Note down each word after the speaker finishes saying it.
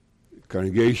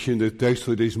Congregation, the text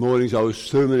for this morning's our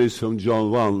sermon is from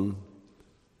John 1,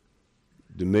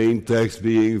 the main text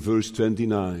being verse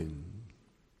 29.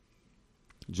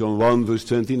 John 1, verse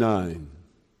 29.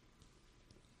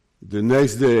 The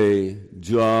next day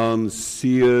John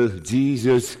seeth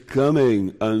Jesus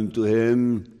coming unto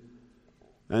him,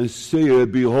 and saith,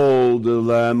 Behold, the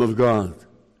Lamb of God,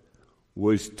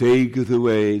 which taketh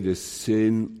away the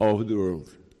sin of the world.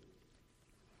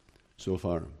 So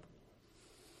far.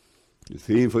 The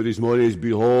theme for this morning is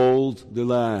Behold the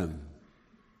Lamb.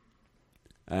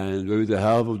 And with the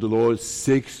help of the Lord,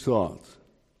 6 thoughts.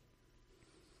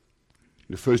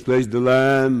 In the first place, the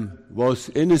Lamb was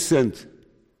innocent.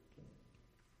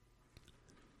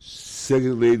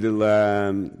 Secondly, the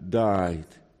Lamb died.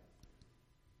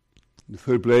 In the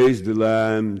third place, the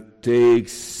Lamb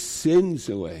takes sins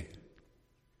away.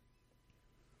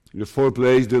 In the fourth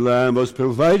place, the Lamb was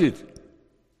provided.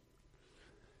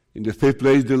 In the fifth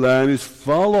place, the Lamb is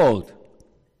followed.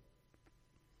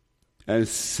 And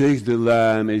sixth, the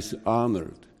Lamb is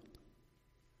honored.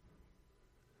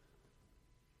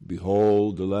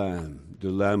 Behold the Lamb. The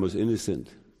Lamb was innocent,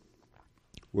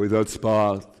 without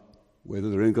spot,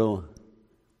 without wrinkle,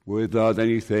 without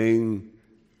anything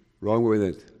wrong with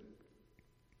it.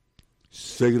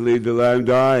 Secondly, the Lamb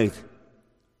died.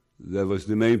 That was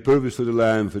the main purpose for the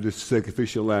Lamb, for the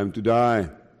sacrificial Lamb to die.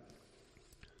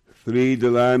 3, the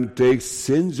Lamb takes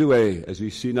sins away, as we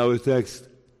see in our text.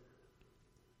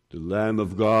 The Lamb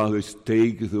of God which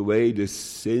taketh away the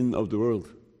sin of the world.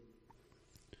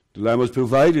 The Lamb was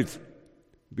provided.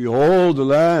 Behold the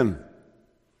Lamb.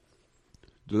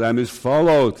 The Lamb is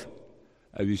followed.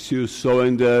 And we see so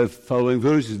in the following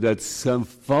verses that some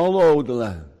follow the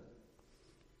Lamb.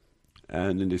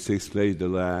 And in the 6th place, the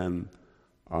Lamb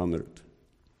honored.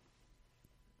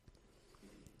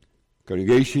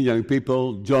 Congregation, young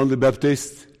people, John the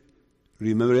Baptist,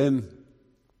 remember him?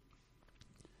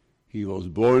 He was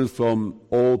born from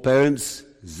old parents,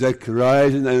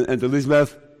 Zacharias and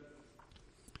Elizabeth,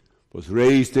 was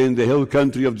raised in the hill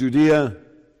country of Judea,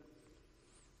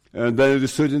 and then at a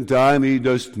certain time he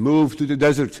just moved to the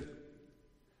desert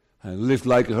and lived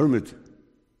like a hermit.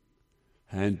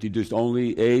 And he just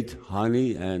only ate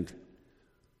honey and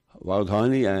wild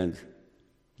honey and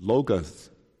locusts.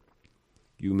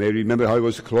 You may remember how he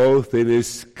was clothed in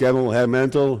his camel hair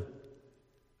mantle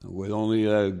with only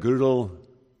a girdle.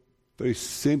 Very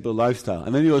simple lifestyle.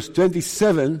 And when he was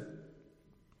 27,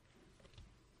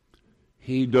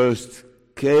 he just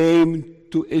came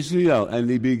to Israel and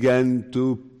he began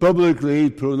to publicly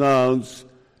pronounce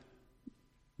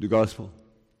the gospel.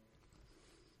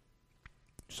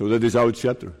 So that is our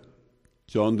chapter.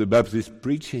 John the Baptist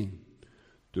preaching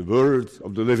the word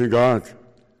of the living God.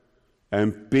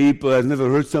 And people have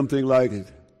never heard something like it.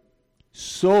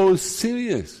 So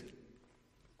serious,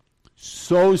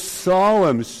 so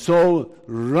solemn, so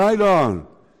right on,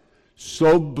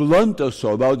 so blunt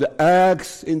also about the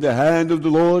axe in the hand of the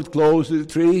Lord close to the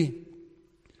tree,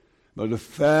 about the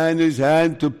fan in his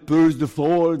hand to purge the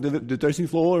floor, the threshing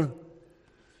floor,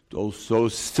 to also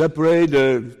separate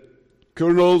the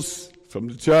kernels from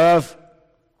the chaff.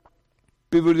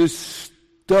 People were just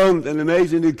stunned and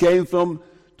amazed, and it came from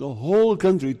the whole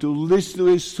country to listen to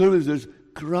his sermons. There's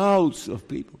crowds of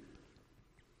people.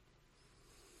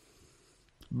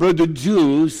 But the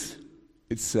Jews,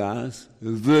 it says,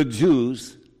 the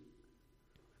Jews,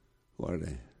 who are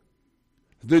they?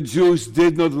 The Jews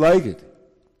did not like it.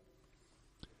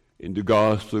 In the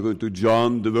Gospel according to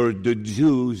John, the word the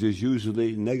Jews is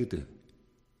usually negative.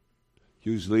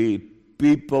 Usually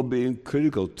people being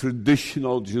critical,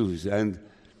 traditional Jews, and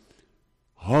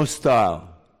hostile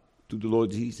to the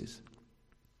Lord Jesus.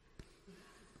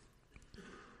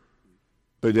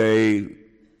 But they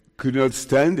could not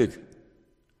stand it.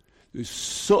 They're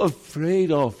so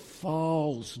afraid of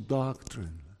false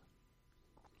doctrine,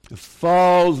 a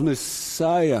false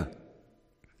Messiah.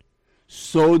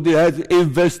 So they had an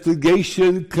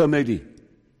investigation committee.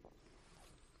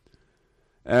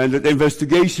 And that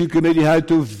investigation committee had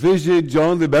to visit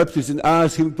John the Baptist and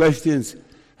ask him questions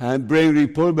and bring a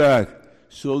report back.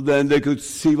 So then they could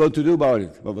see what to do about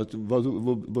it. What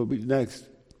will be next?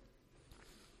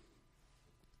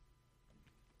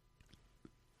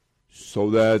 So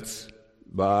that's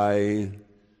why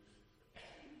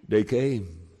they came.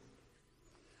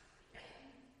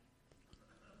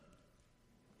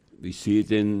 We see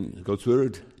it in God's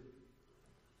Word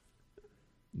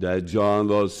that John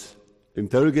was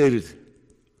interrogated.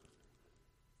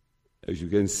 As you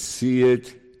can see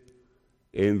it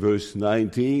in verse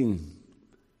 19.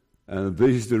 And this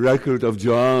is the record of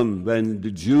John when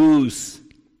the Jews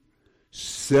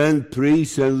sent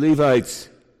priests and Levites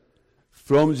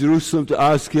from Jerusalem to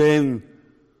ask him,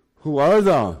 "Who art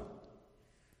thou?"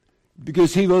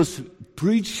 Because he was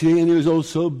preaching and he was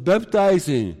also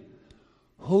baptizing.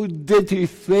 Who did he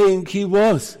think he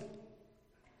was?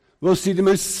 Was he the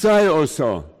Messiah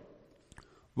also?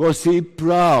 Was he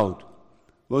proud?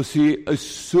 Was he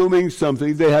assuming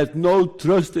something? They had no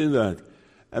trust in that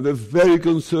and were very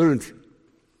concerned.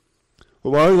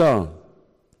 "Who art thou?"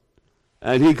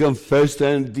 And he confessed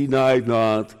and denied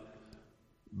not,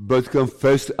 but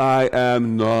confessed, "I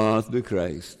am not the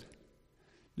Christ."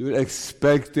 They were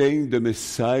expecting the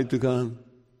Messiah to come.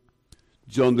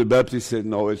 John the Baptist said,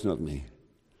 "No, it's not me.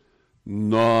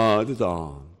 Not at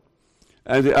all."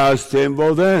 And they asked him,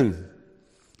 "Well then,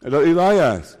 about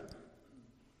Elias."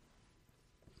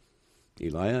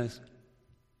 Elias?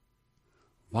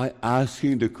 Why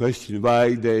asking the question why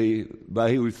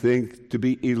he would think to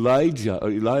be Elijah or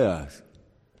Elias?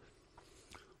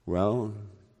 Well,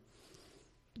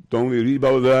 don't we read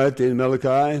about that in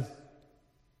Malachi?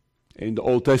 In the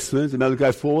Old Testament, in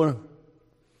Malachi 4?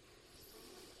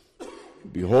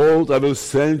 "Behold, I will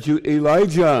send you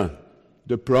Elijah,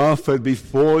 the prophet,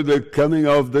 before the coming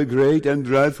of the great and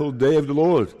dreadful day of the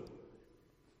Lord."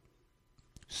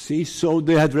 See, so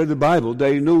they had read the Bible.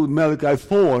 They knew Malachi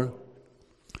 4.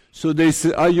 So they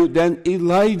said, "Are you then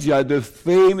Elijah, the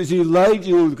famous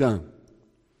Elijah who will come?"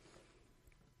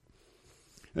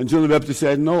 And John the Baptist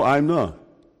said, "No, I'm not."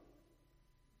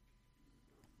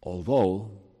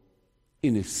 Although,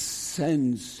 in a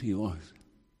sense, he was.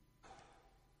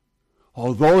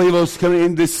 Although he was coming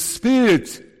in the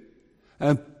spirit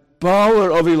and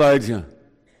power of Elijah.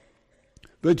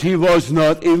 But he was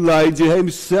not Elijah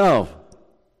himself,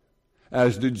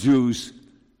 as the Jews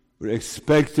were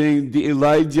expecting the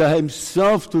Elijah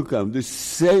himself to come, the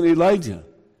same Elijah.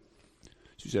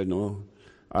 She said, "No,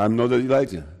 I'm not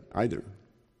Elijah either."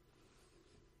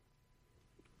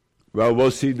 Well,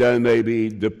 was he then maybe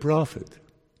the prophet?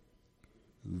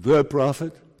 The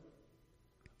prophet?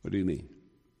 What do you mean?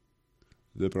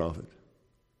 The prophet.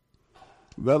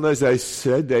 Well, as I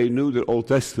said, they knew the Old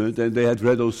Testament and they had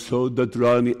read also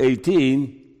Deuteronomy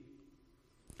 18.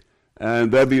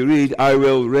 And where we read, "I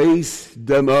will raise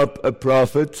them up a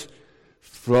prophet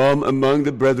from among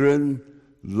the brethren,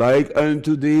 like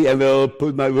unto thee, and will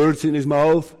put my words in his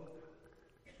mouth,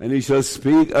 and he shall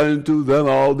speak unto them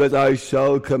all that I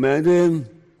shall command him."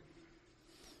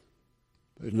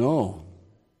 But no,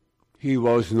 he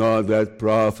was not that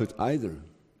prophet either.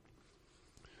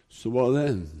 So what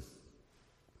then?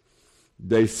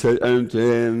 They said unto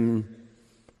him,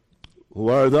 "Who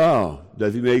art thou,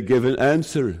 that we may give an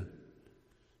answer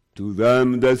to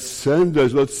them that send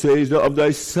us? What sayest thou of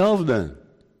thyself then?"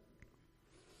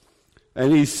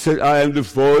 And he said, "I am the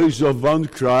voice of one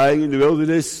crying in the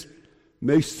wilderness,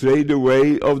 make straight the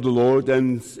way of the Lord,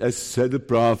 and as said the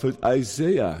prophet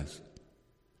Isaiah."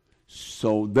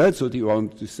 So that's what he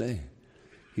wanted to say.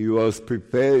 He was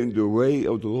preparing the way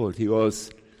of the Lord. He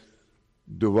was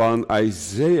the one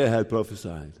Isaiah had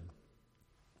prophesied.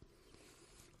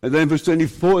 And then verse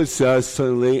 24 it says,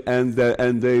 "Suddenly, and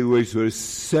they which were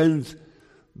sent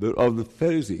were of the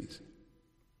Pharisees."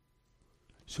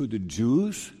 So the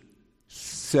Jews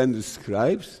sent the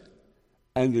scribes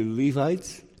and the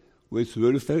Levites, which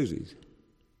were the Pharisees.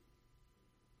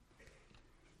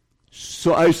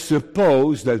 So I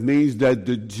suppose that means that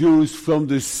the Jews from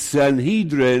the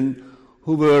Sanhedrin,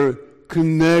 who were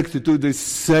connected to the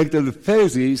sect of the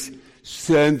Pharisees,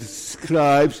 sent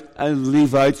scribes and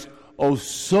Levites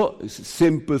also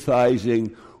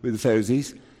sympathizing with the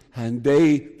Pharisees, and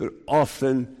they were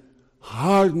often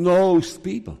hard-nosed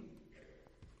people.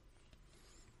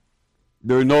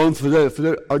 They were known for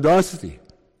their audacity.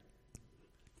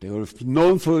 They were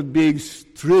known for being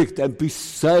strict and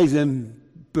precise and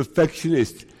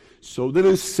perfectionist. So they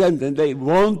were sent and they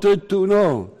wanted to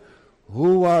know,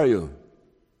 "Who are you?"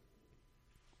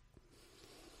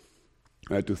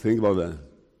 I had to think about that.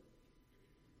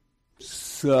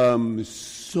 Some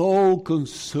so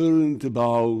concerned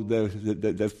about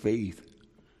their faith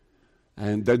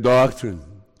and their doctrine,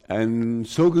 and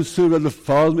so concerned about the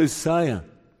false Messiah.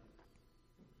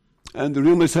 And the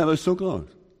real Messiah was so close.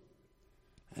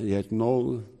 And yet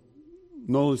no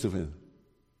knowledge of him.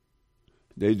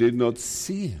 They did not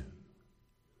see him.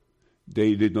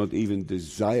 They did not even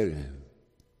desire him.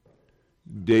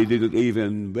 They did not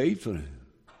even wait for him.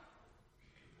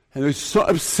 And they're so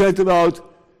upset about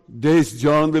this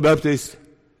John the Baptist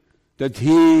that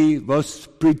he was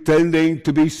pretending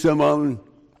to be someone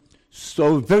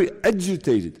so very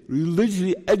agitated,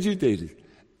 religiously agitated,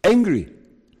 angry,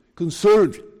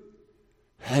 concerned,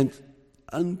 and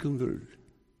unconverted.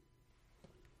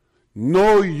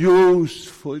 No use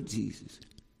for Jesus.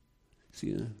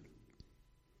 See that?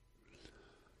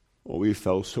 Oh, we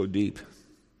fell so deep.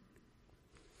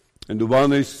 And the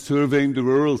one is serving the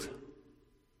world.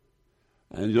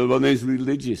 And the other one is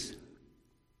religious.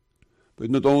 But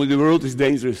not only the world is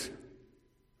dangerous.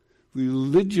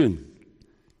 Religion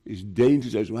is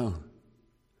dangerous as well.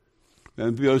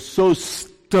 And we are so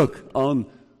stuck on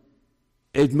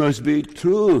it must be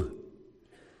true.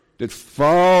 That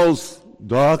false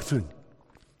doctrine.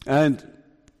 And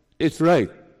it's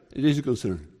right. It is a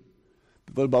concern.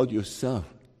 But what about yourself?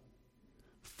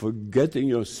 Forgetting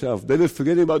yourself. They were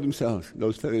forgetting about themselves,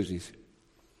 those Pharisees.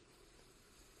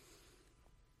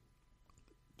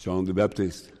 John the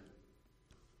Baptist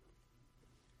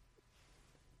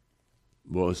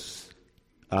was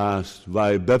asked,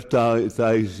 why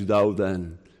baptizest thou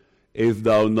then, if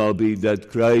thou not be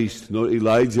that Christ, nor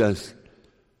Elijah's?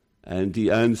 And he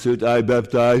answered, I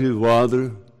baptize with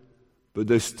water, but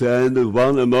there standeth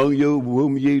one among you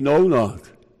whom ye know not.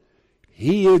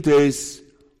 He it is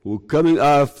who coming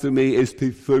after me is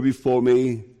preferred before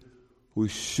me,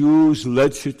 whose shoes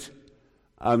latchet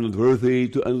I am not worthy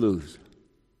to unloose.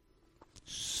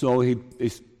 So he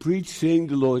is preaching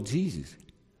the Lord Jesus,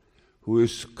 who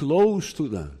is close to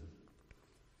them.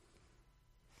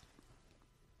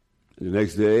 And the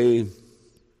next day,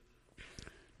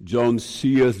 John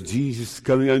seeth Jesus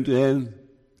coming unto him,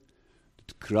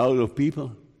 the crowd of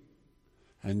people.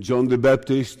 And John the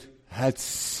Baptist had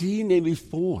seen him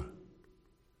before,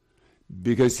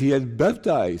 because he had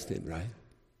baptized him, right?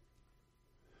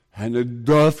 And a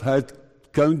dove had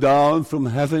come down from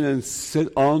heaven and sat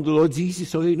on the Lord Jesus,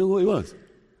 so he knew who he was.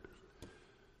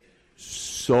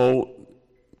 So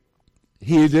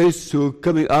he it is who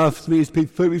coming after me is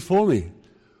preferred before me,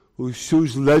 whose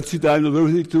shoes latchet I am not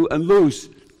worthy to unloose.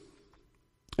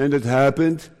 And it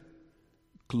happened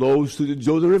close to the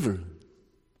Jordan River.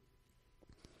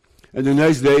 And the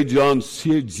next day John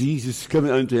seeth Jesus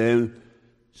coming unto him,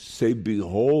 say,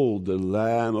 behold the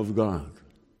Lamb of God.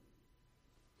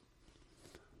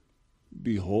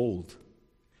 Behold.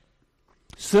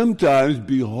 Sometimes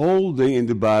beholding in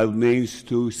the Bible means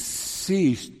to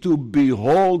cease. To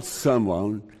behold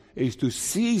someone is to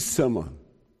see someone.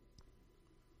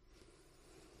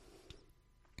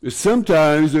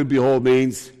 Sometimes the behold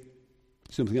means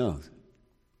something else.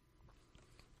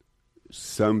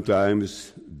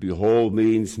 Sometimes behold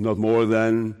means not more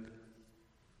than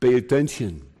pay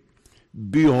attention.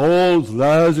 Behold,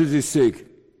 Lazarus is sick.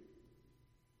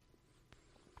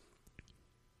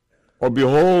 Or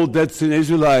behold, that's an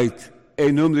Israelite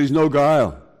in whom there is no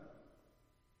guile.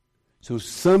 So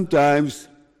sometimes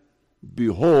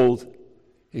behold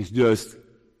is just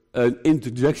an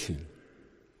interjection.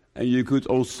 And you could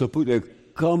also put a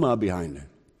comma behind it.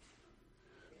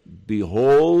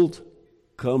 Behold,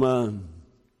 comma,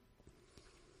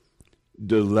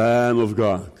 the Lamb of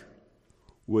God,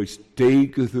 which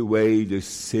taketh away the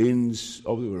sins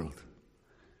of the world.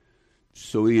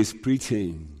 So he is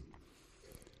preaching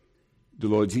the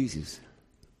Lord Jesus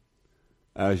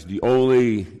as the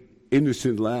only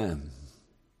innocent lamb,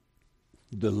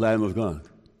 the Lamb of God.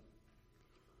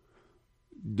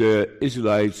 The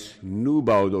Israelites knew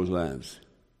about those lambs.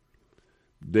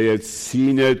 They had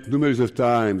seen it numerous of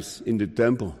times in the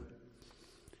temple.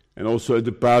 And also at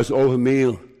the Passover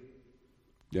meal.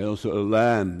 They had also a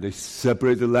lamb. They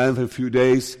separated the lamb for a few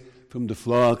days from the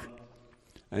flock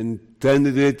and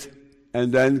tended it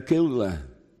and then killed the lamb.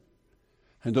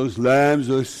 And those lambs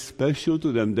were special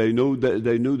to them. They knew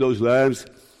those lambs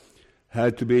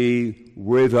had to be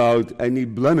without any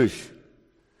blemish.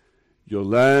 Your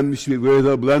lamb should be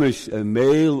without blemish, a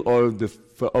male or of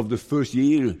the first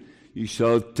year. You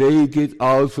shall take it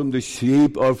out from the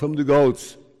sheep or from the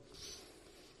goats.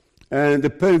 And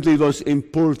apparently it was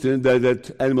important that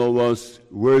that animal was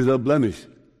without blemish.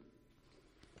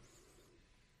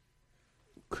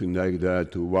 Connect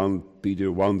that to 1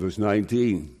 Peter 1 verse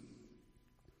 19.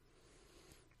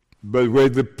 But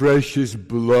with the precious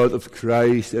blood of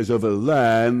Christ as of a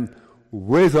lamb,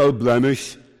 without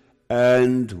blemish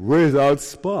and without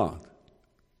spot.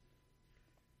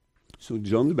 So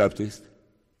John the Baptist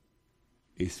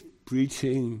is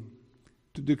preaching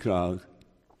to the crowd,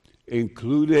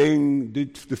 including the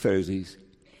Pharisees,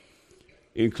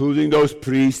 including those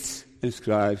priests and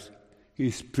scribes.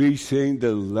 He's preaching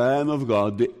the Lamb of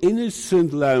God, the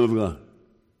innocent Lamb of God.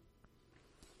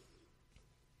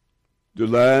 The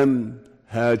Lamb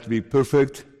had to be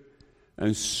perfect,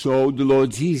 and so the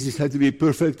Lord Jesus had to be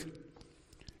perfect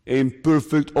in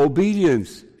perfect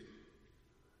obedience,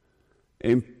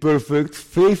 in perfect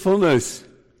faithfulness,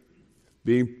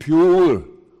 being pure,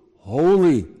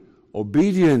 holy,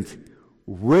 obedient,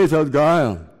 without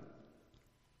guile.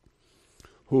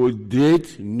 who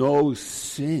did no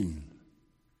sin.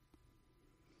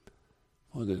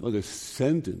 What a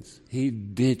sentence. He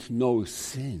did no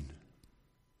sin.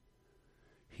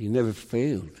 He never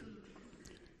failed.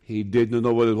 He did not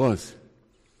know what it was.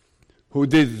 Who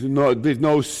did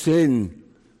no sin,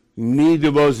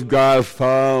 neither was guile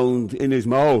found in his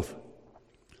mouth.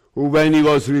 Who, when he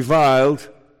was reviled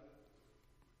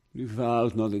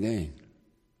not again.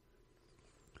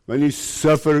 When he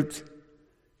suffered,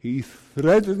 he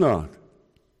threatened not,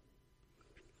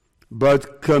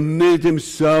 but committed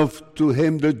himself to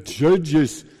him that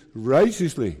judges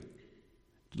righteously.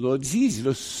 The Lord Jesus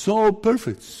was so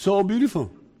perfect, so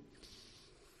beautiful,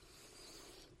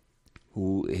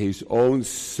 who his own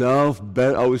self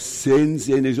bare our sins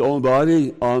in his own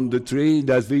body on the tree,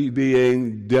 that we,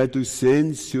 being dead to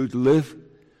sin, should live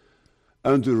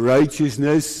unto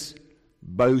righteousness,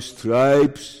 by whose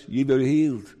stripes ye were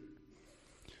healed.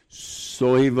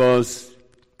 So he was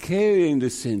carrying the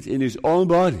sins in his own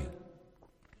body,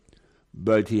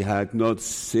 but he had not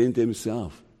sinned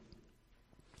himself.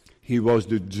 He was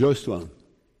the just one.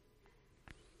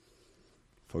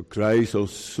 For Christ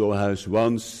also has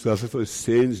once suffered for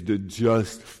sins, the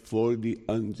just for the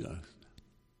unjust.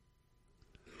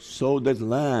 So that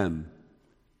Lamb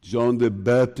John the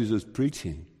Baptist was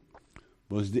preaching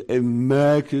was the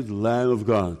immaculate Lamb of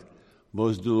God,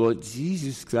 was the Lord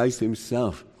Jesus Christ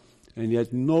himself. And he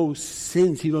had no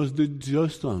sins. He was the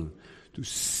just one to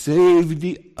save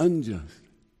the unjust.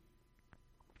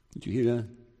 Did you hear that?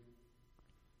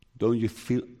 Don't you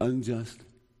feel unjust?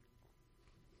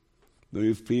 Do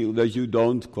you feel that you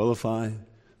don't qualify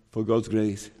for God's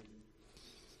grace?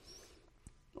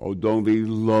 Oh, don't we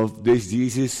love this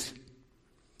Jesus?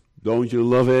 Don't you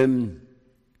love him?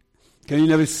 Can you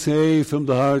never say from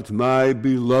the heart, my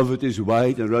beloved is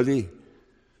white and ruddy,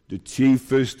 the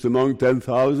chiefest among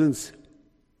 10,000s?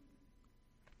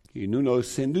 He knew no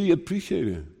sin. Do you appreciate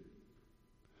him?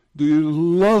 Do you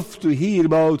love to hear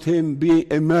about him being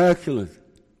immaculate,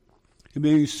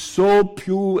 being so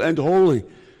pure and holy?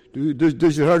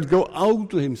 Does your heart go out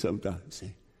to him sometimes?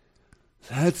 Say,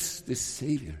 that's the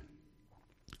Savior.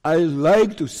 I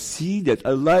like to see that.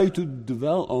 I like to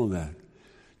dwell on that.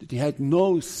 That he had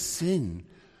no sin,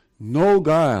 no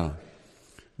guile,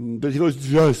 but he was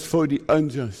just for the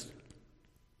unjust.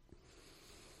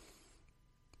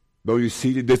 But you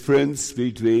see the difference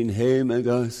between him and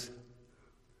us?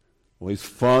 Well, his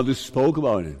Father spoke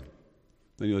about him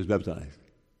when he was baptized.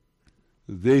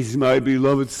 This is my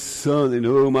beloved Son, in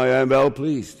whom I am well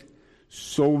pleased.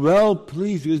 So well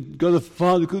pleased because God the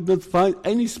Father could not find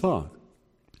any spot,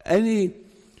 any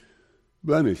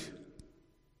blemish.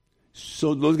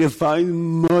 So the Lord can find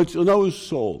much on our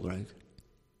soul, right?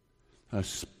 There's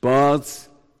spots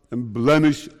and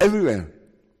blemish everywhere.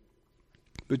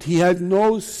 But he had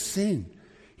no sin.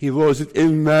 He was an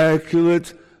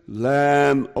immaculate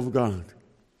Lamb of God.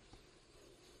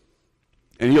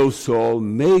 And he also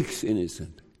makes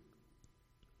innocent.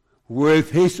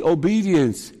 With his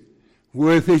obedience,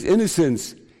 with his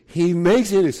innocence, he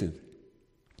makes innocent.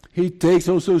 He takes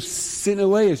also sin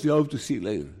away, as we hope to see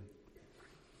later.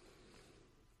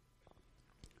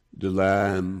 The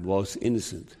Lamb was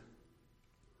innocent.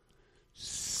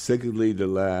 Secondly, the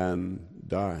Lamb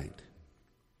died.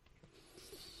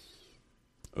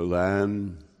 A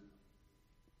lamb,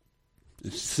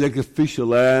 a sacrificial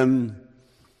lamb,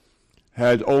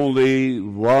 had only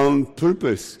one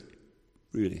purpose,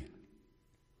 really.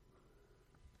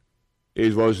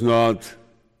 It was not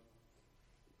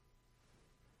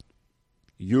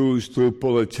used to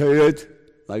pull a chariot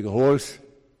like a horse.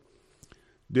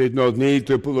 Did not need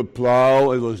to pull a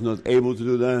plow. It was not able to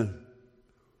do that.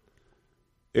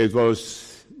 It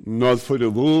was not for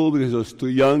the wool because it was too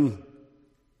young.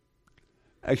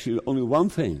 Actually, only one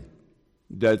thing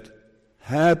that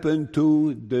happened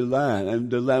to the lamb, and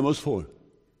the lamb was for.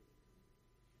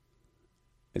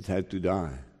 It had to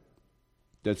die.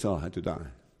 That's all, had to die.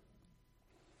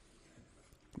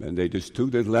 And they just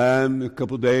took that lamb a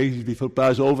couple of days before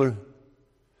Passover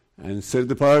and set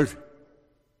it apart.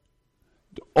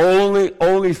 The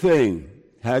only thing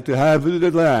had to happen to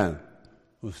that lamb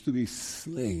was to be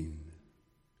slain,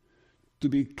 to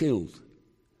be killed.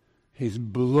 His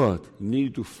blood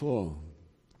needed to fall.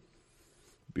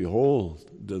 Behold,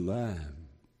 the Lamb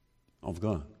of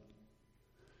God.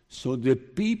 So the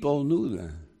people knew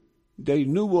that. They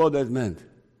knew what that meant.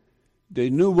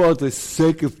 They knew what the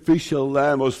sacrificial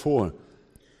lamb was for.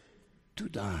 To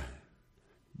die.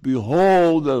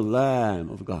 Behold the Lamb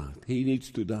of God. He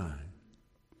needs to die.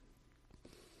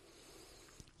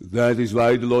 That is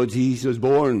why the Lord Jesus was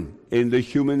born in the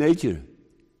human nature.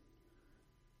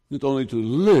 Not only to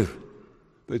live,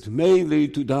 but mainly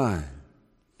to die,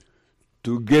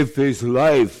 to give his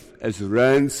life as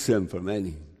ransom for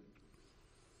many.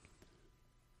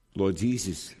 Lord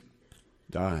Jesus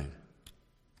died.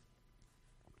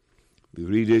 We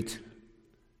read it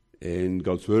in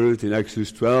God's word in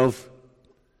Exodus 12,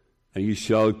 and you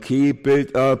shall keep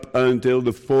it up until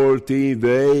the 14th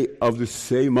day of the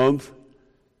same month,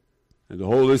 and the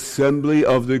whole assembly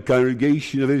of the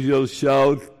congregation of Israel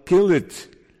shall kill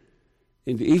it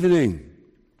in the evening.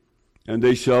 And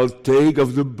they shall take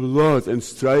of the blood and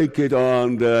strike it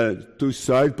on the two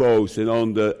side posts and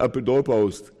on the upper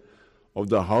doorpost of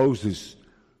the houses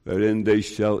wherein they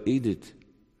shall eat it,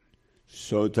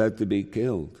 so that to be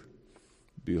killed.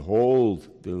 Behold,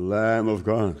 the Lamb of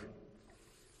God.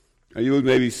 And you would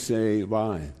maybe say,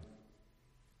 why?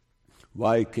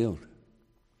 Why killed?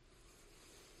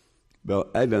 Well,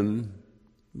 Adam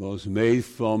was made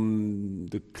from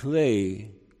the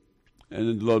clay,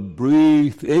 and the Lord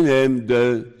breathed in him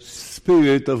the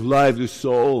spirit of life, the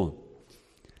soul.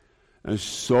 And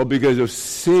so because of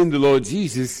sin, the Lord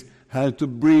Jesus had to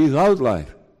breathe out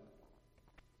life.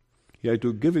 He had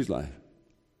to give his life.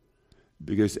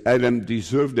 Because Adam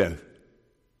deserved death.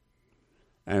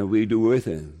 And we do with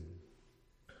him.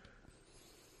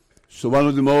 So one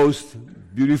of the most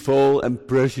beautiful and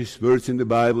precious words in the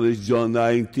Bible is John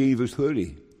 19, verse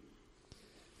 30.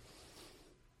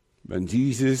 When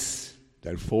Jesus,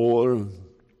 therefore,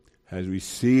 has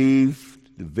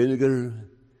received the vinegar,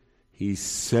 he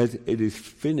said, "It is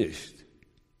finished."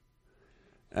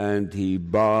 And he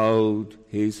bowed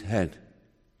his head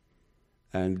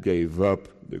and gave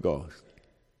up the ghost.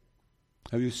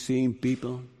 Have you seen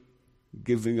people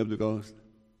giving up the ghost?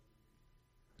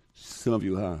 Some of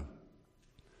you have.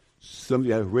 Some of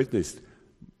you have witnessed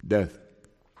death.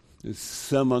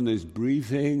 Someone is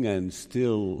breathing and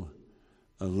still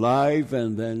alive,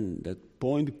 and then that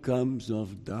point comes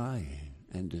of dying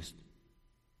and just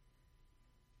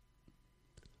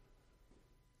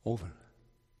over.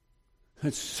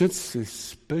 That's such a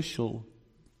special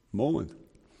moment.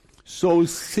 So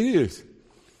serious.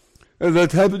 And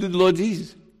that happened to the Lord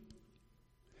Jesus.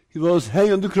 He was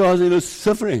hanging on the cross and he was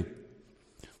suffering.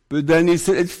 But then he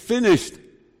said, "It's finished."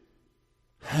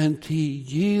 And he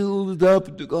yielded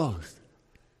up the ghost.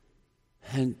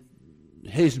 And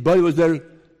his body was there,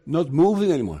 not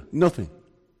moving anymore. Nothing.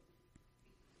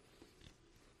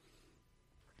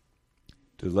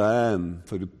 The lamb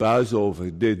for the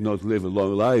Passover did not live a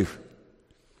long life,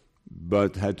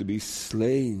 but had to be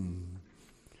slain.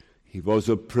 He was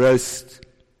oppressed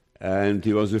and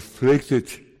he was afflicted,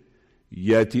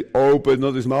 yet he opened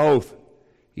not his mouth.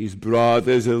 He is brought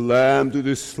as a lamb to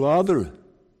the slaughter.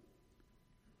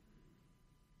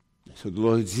 So the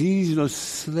Lord Jesus was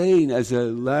slain as a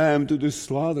lamb to the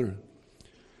slaughter.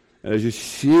 As a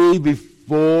sheep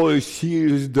before a sheep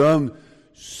is dumb,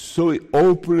 so he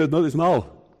opened not his mouth.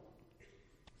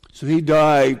 So he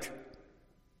died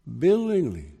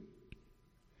willingly.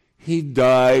 He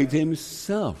died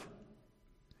himself.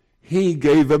 He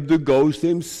gave up the ghost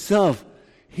himself.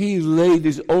 He laid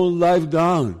his own life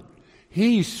down.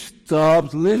 He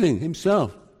stopped living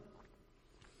himself.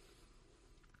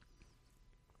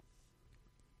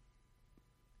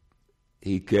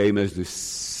 He came as the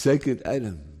second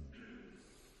Adam.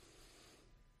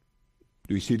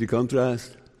 Do you see the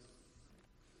contrast?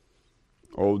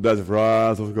 Oh, that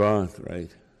wrath of God, right?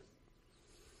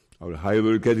 Our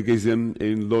Heidelberg Catechism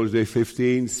in Lord's Day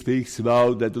 15 speaks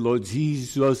about that the Lord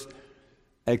Jesus was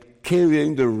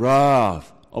carrying the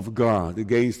wrath of God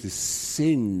against the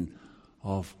sin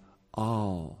of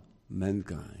all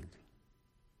mankind.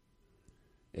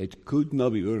 It could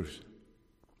not be worse.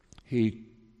 He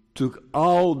took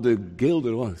all the guilt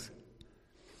there was.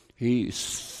 He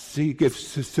gave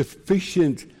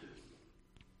sufficient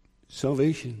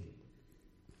salvation,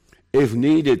 if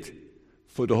needed,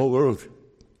 for the whole world,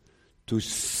 to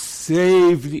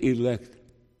save the elect.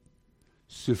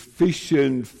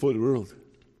 Sufficient for the world.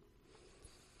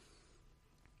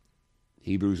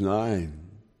 Hebrews 9.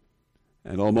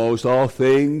 And almost all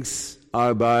things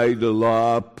are by the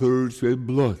law purged with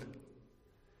blood.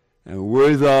 And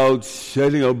without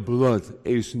shedding of blood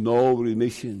is no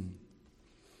remission.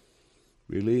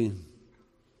 Really?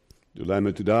 The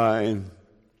Lamb to die,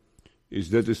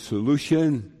 is that the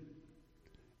solution?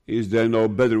 Is there no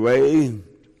better way?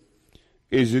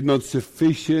 Is it not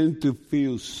sufficient to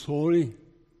feel sorry?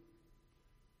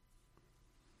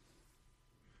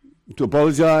 To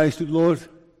apologize to the Lord?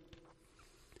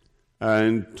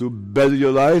 And to better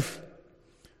your life?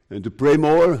 And to pray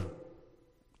more?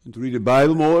 And to read the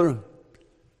Bible more?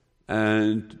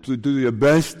 And to do your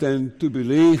best and to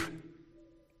believe?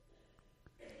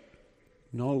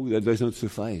 No, that does not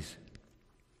suffice.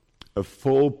 A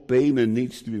full payment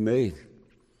needs to be made.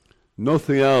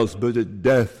 Nothing else but the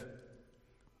death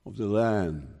of the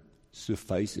Lamb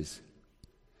suffices.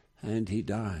 And he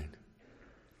died.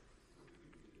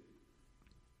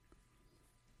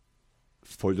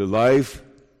 For the life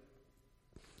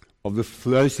of the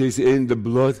flesh is in the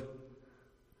blood,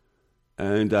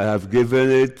 and I have given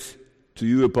it to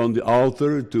you upon the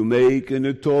altar to make an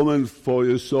atonement for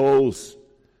your souls.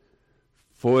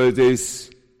 For it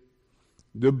is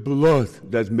the blood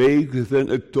that maketh an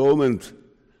atonement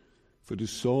for the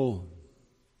soul.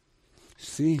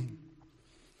 See,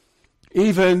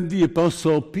 even the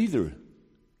Apostle Peter,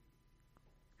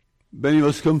 when he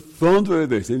was confronted with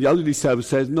this, and the other disciples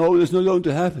said, no, it's not going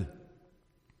to happen.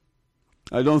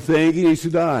 I don't think he needs to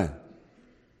die.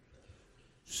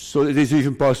 So it is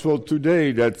even possible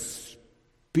today that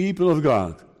people of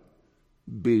God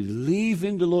believe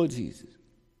in the Lord Jesus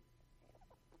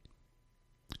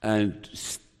and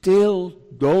still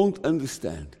don't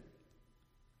understand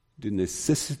the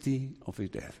necessity of his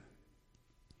death.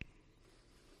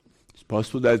 It's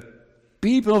possible that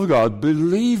people of God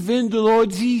believe in the Lord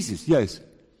Jesus, yes.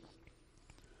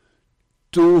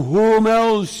 To whom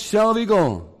else shall we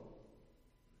go?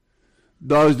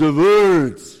 Thus the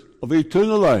words of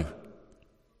eternal life.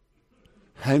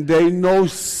 And they know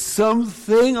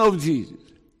something of Jesus.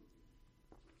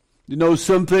 They know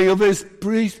something of his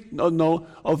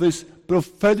of his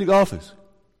prophetic office.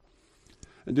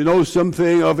 And they know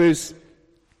something of his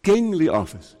kingly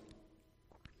office.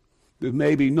 But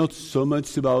maybe not so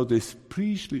much about his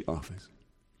priestly office.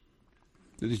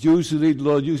 That is usually, the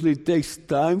Lord usually takes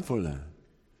time for that.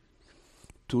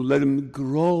 To let them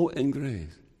grow in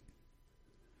grace.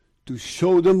 To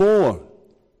show them more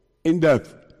in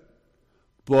depth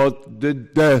what the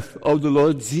death of the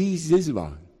Lord Jesus is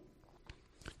about.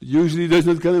 It usually does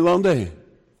not come in one day.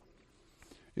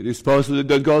 It is possible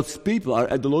that God's people are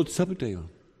at the Lord's Supper table.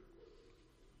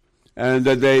 And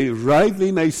that they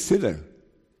rightly may sit there.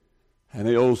 And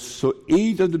they also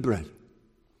eat of the bread.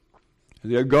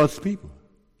 And they are God's people.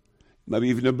 Maybe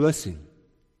even a blessing.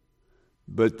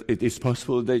 But it is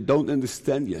possible they don't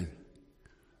understand yet.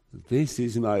 This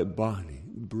is my body,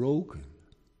 broken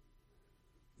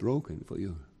for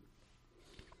you.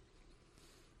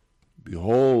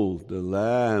 Behold the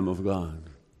Lamb of God.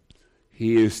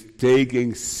 He is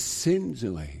taking sins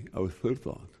away. Our third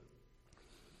thought.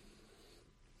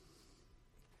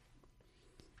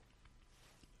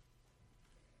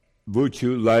 Would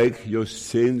you like your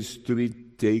sins to be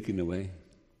taken away?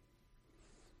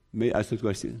 May I ask the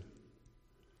question?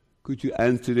 Could you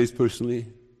answer this personally?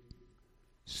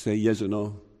 Say yes or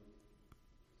no.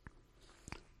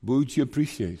 Would you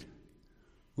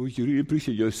really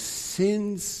appreciate your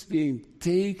sins being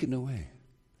taken away?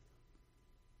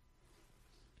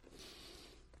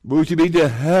 Would you be the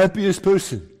happiest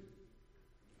person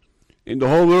in the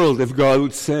whole world if God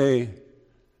would say,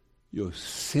 your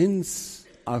sins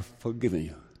are forgiven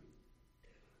you?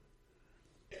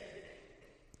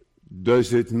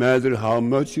 Does it matter how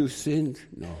much you sinned?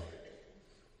 No.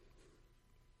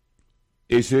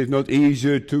 Is it not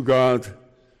easier to God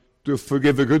to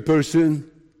forgive a good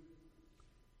person?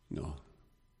 No.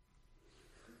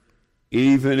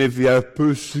 Even if we have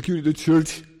persecuted the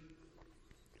church,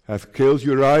 have killed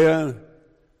Uriah,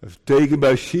 have taken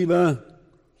Bathsheba,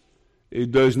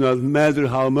 it does not matter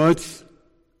how much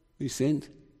we sinned,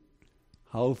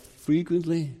 how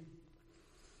frequently,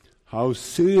 how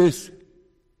serious,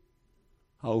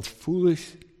 how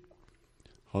foolish,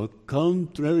 how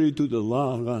contrary to the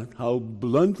law of God, how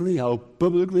bluntly, how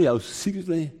publicly, how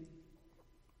secretly.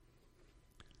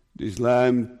 This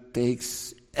Lamb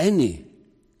takes any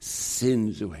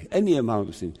sins away, any amount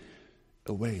of sin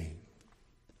away.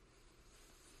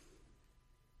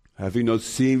 Have you not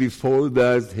seen before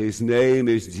that his name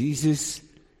is Jesus?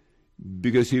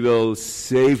 Because he will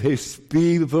save his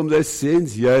people from their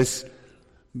sins, yes.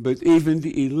 But even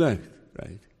the elect,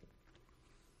 right,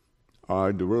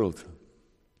 are the world.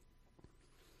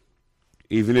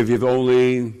 Even if you've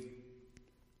only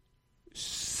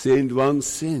sinned one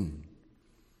sin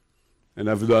and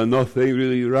have done nothing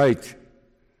really right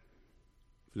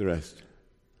for the rest,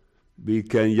 we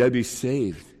can yet be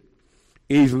saved.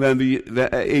 Even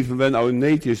when our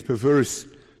nature is perverse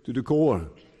to the core,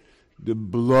 the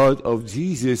blood of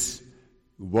Jesus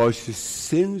washes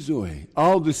sins away.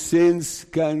 All the sins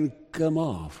can come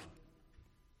off.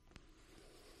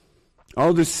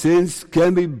 All the sins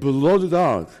can be blotted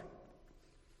out.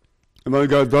 And when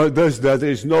God does that,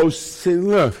 there is no sin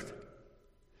left.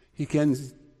 He can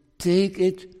take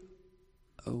it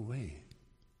away.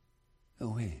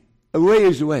 Away. Away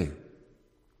is away.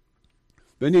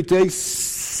 When he takes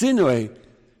sin away,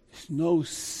 there's no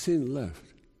sin left.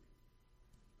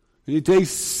 When he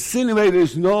takes sin away,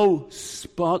 there's no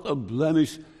spot or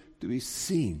blemish to be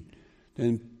seen.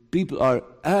 Then people are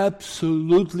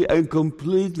absolutely and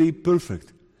completely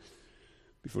perfect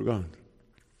before God.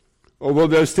 Although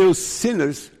they're still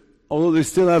sinners, although they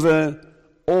still have an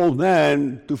old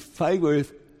man to fight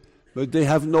with, but they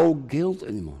have no guilt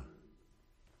anymore.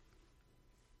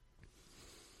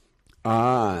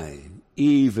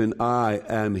 Even I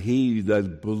am he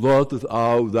that blotteth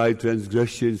out thy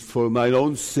transgressions for mine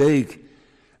own sake,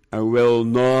 and will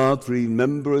not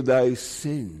remember thy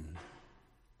sin.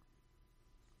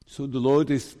 So the Lord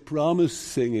is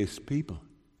promising his people,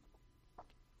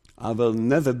 I will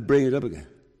never bring it up again.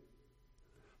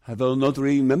 I will not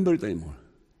remember it anymore.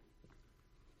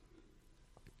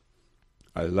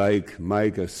 I like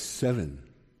Micah 7,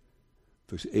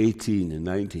 verse 18 and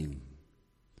 19.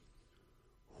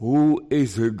 Who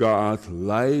is a God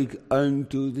like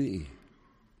unto thee?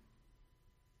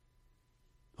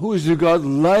 Who is a God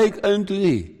like unto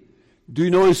thee? Do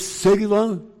you know his second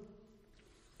one?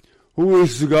 Who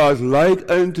is a God like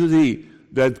unto thee,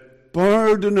 that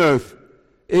pardoneth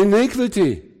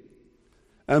iniquity,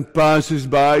 and passes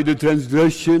by the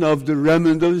transgression of the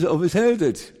remnant of his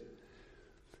heritage?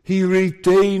 He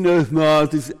retaineth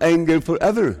not his anger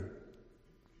forever,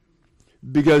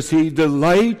 because he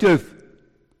delighteth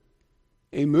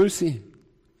in mercy.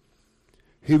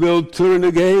 He will turn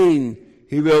again.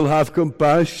 He will have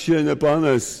compassion upon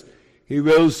us. He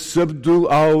will subdue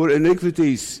our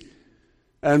iniquities.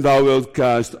 And thou wilt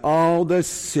cast all the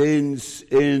sins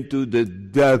into the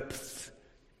depth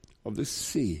of the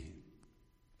sea.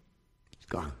 It's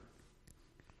gone.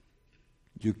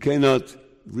 You cannot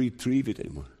retrieve it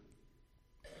anymore.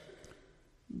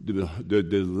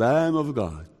 The Lamb of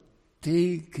God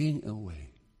taking away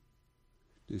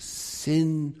the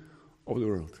sin of the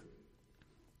world.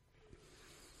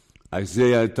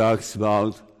 Isaiah talks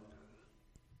about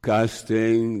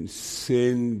casting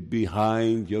sin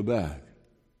behind your back.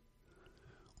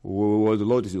 What the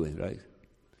Lord is doing, right?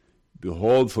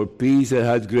 Behold, for peace I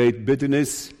had great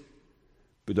bitterness,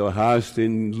 but thou hast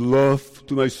in love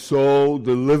to my soul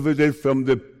delivered it from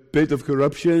the pit of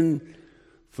corruption.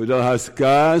 For thou,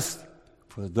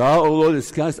 O Lord,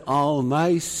 hast cast all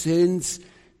my sins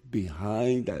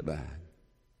behind thy back.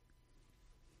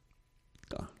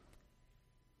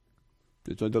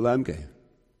 That's what the Lamb came,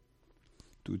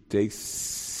 to take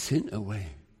sin away.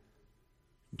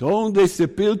 Don't this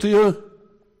appeal to you?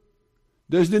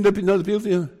 Doesn't it not appeal to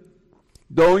you?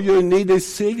 Don't you need a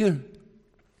Savior?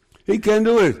 He can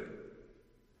do it.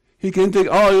 He can take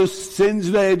all your sins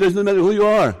away. It doesn't matter who you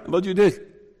are, what you did.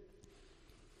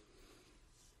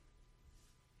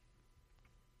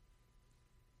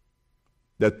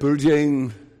 That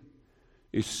purging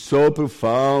is so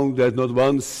profound that not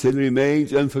one sin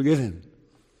remains unforgiven.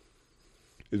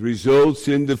 It results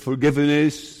in the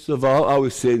forgiveness of all our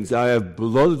sins. I have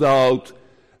blotted out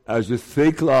as a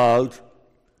thick cloud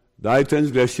thy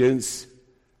transgressions,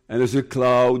 and as a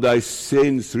cloud thy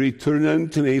sins. Return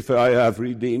unto me, for I have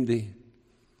redeemed thee.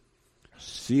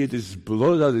 See, it is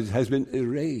blotted out. It has been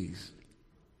erased.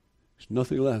 There's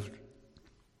nothing left.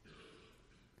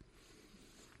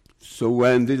 So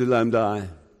when did the Lamb die?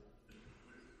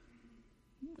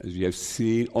 As we have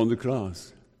seen on the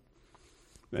cross.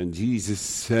 When Jesus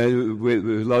said with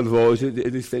a loud voice, it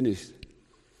is finished.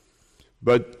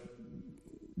 But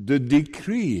the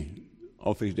decree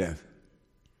of his death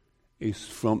is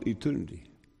from eternity.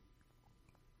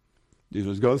 This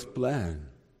was God's plan.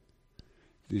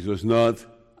 This was not,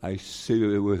 I say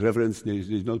with reverence, this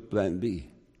is not plan B.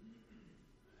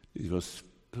 This was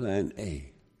plan A.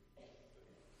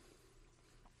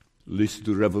 Listen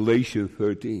to Revelation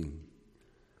 13.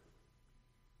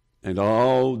 And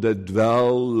all that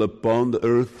dwell upon the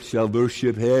earth shall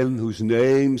worship him whose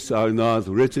names are not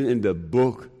written in the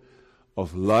book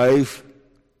of life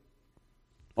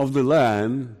of the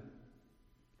Lamb,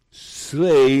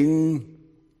 slain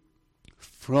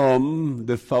from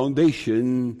the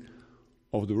foundation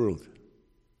of the world.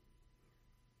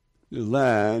 The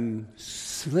Lamb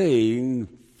slain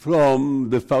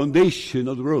from the foundation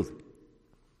of the world.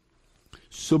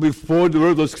 So before the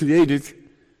world was created,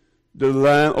 the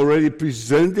Lamb already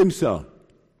presented himself.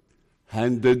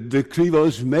 And the decree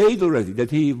was made already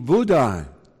that he would die.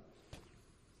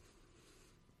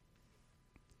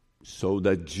 So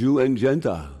that Jew and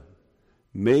Gentile,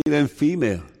 male and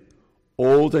female,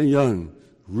 old and young,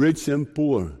 rich and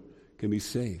poor, can be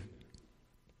saved.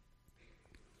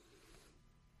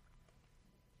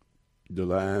 The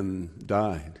Lamb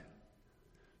died.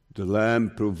 The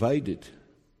Lamb provided.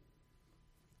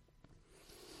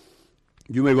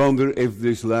 You may wonder if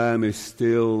this lamb is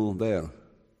still there,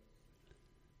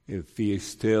 if he is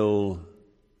still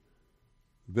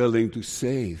willing to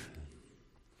save.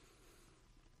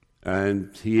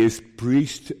 And he is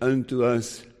preached unto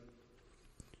us,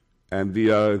 and we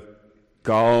are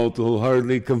called to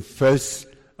wholeheartedly confess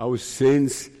our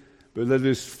sins, but let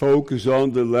us focus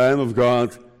on the Lamb of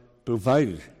God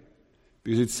provided,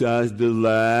 because it says the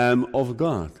Lamb of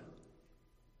God.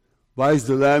 Why is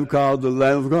the Lamb called the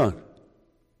Lamb of God?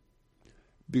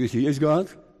 Because he is God?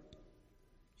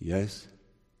 Yes.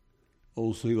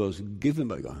 Also he was given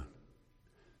by God.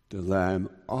 The Lamb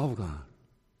of God.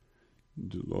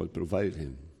 The Lord provided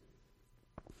him.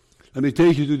 Let me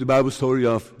take you to the Bible story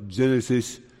of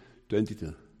Genesis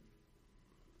 22.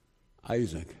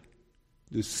 Isaac,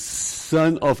 the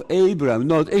son of Abraham,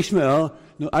 not Ishmael,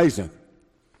 no, Isaac.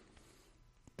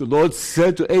 The Lord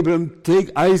said to Abraham,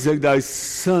 take Isaac thy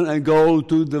son and go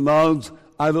to the mount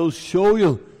I will show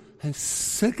you, and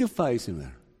sacrifice him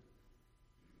there.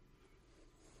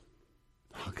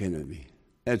 How can that be?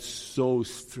 That's so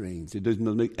strange. It does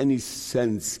not make any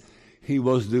sense. He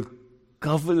was the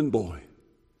covenant boy,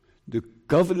 the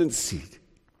covenant seed.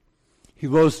 He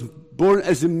was born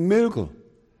as a miracle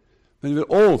when we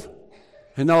were old.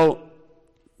 And now,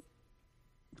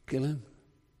 kill him.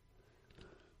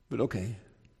 But okay.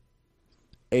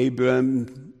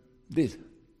 Abraham did.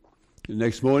 The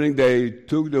next morning they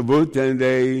took the wood and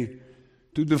they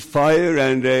took the fire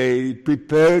and they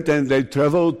prepared and they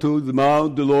traveled to the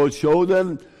mount the Lord showed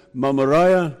them, Mount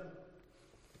Moriah.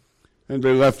 And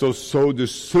they left also the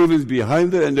servants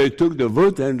behind there, and they took the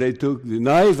wood and they took the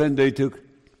knife and they took.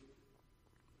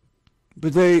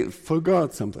 But they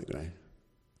forgot something, right?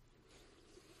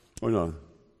 Or not?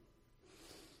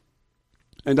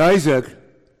 And Isaac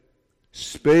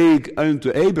spake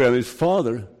unto Abraham, his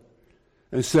father,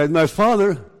 and said, my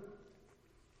father.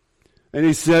 And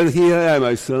he said, here I am,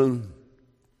 my son.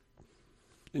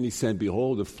 And he said,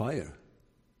 behold, the fire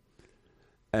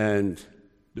and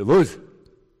the wood.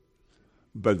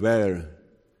 But where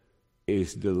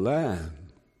is the lamb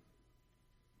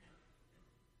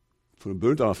for a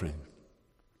burnt offering?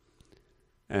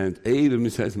 And Abraham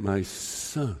says, my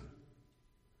son,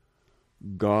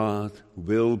 God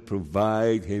will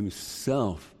provide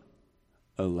himself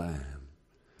a lamb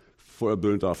for a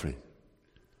burnt offering.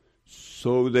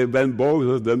 So they went both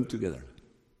of them together.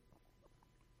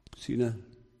 See now?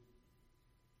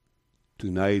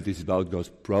 Tonight is about God's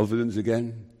providence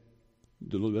again,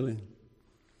 the Lord willing.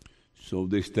 So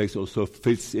this text also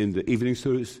fits in the evening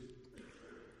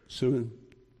sermon.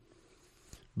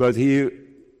 But here,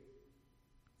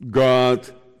 God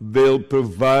will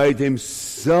provide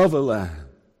himself a lamb.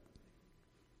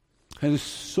 And it's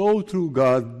so true,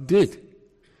 God did.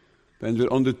 When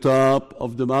we're on the top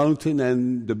of the mountain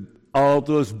and the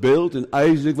altar was built and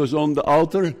Isaac was on the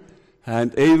altar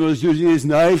and Abraham was using his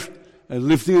knife and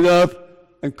lifting it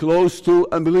up and close to,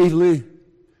 unbelievably,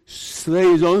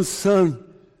 slay his own son.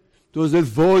 It was that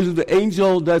voice of the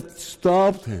angel that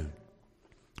stopped him.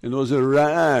 It was a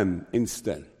ram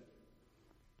instead.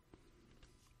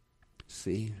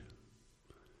 See?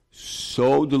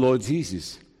 So the Lord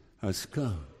Jesus has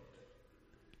come.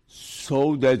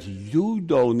 So that you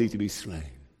don't need to be slain.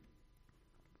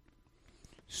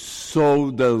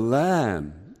 So the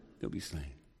lamb will be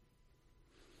slain.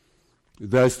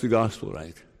 That's the gospel,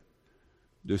 right?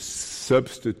 The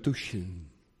substitution.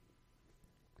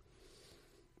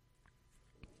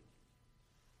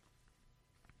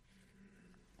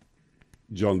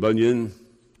 John Bunyan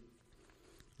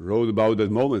wrote about that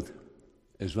moment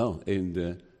as well in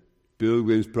the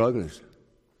Pilgrim's Progress.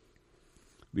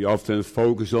 We often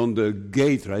focus on the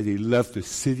gate, right? He left the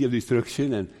city of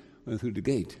destruction and went through the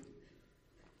gate.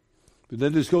 But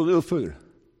let us go a little further.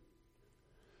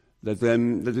 Let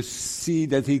us see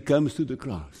that he comes to the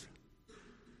cross.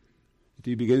 That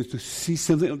he begins to see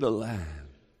something of the Lamb.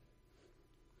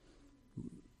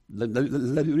 Let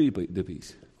me read the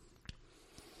piece.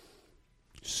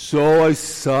 So I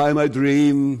saw in my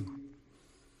dream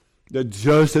that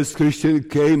just as Christian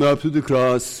came up to the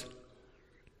cross,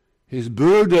 his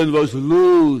burden was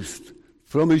loosed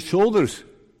from his shoulders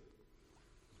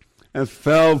and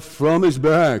fell from his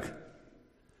back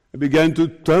and began to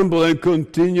tumble and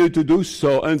continued to do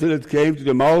so until it came to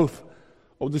the mouth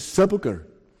of the sepulchre,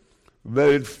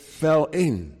 where it fell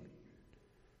in,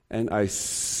 and I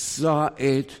saw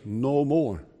it no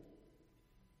more.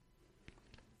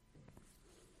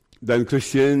 Then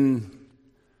Christian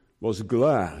was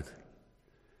glad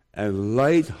and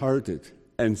light-hearted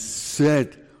and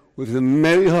said with a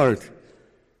merry heart,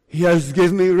 he has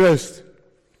given me rest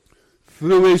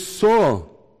through his sorrow.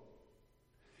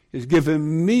 He's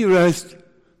given me rest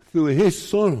through his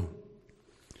sorrow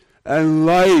and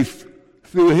life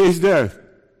through his death.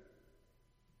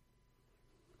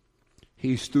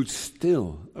 He stood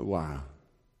still a while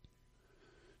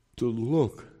to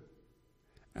look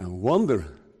and wonder,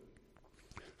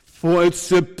 for it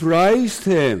surprised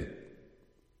him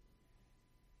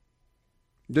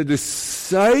that the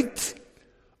sight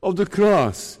of the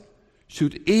cross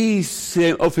should ease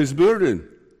him of his burden.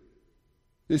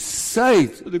 The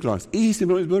sight of the cross eased him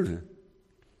from his burden.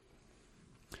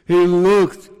 He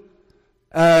looked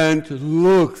and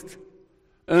looked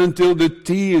until the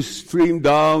tears streamed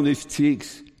down his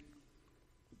cheeks.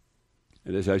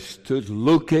 And as I stood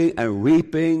looking and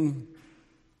weeping,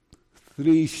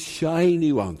 3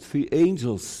 shiny ones, 3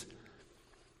 angels,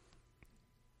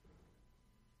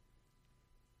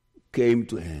 came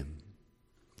to him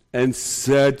and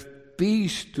said,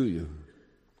 "Peace to you."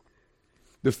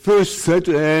 The first said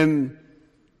to him,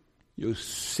 "Your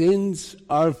sins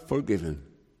are forgiven."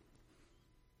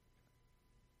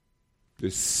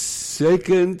 The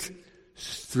second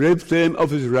stripped him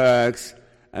of his rags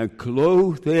and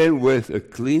clothed him with a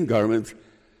clean garment,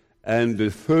 and the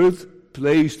third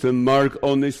placed a mark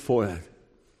on his forehead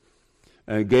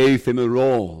and gave him a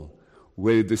roll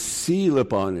with the seal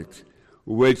upon it,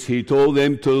 which he told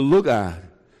him to look at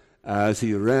as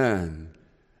he ran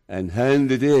and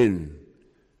hand it in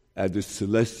at the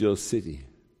celestial city.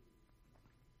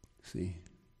 See,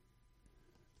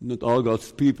 not all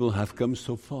God's people have come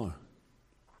so far.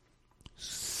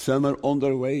 Some are on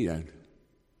their way yet,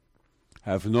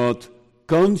 have not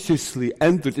consciously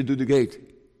entered into the gate.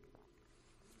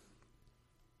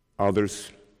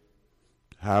 Others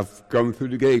have come through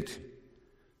the gate,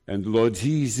 and the Lord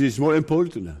Jesus is more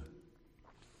important to them.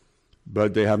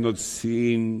 But they have not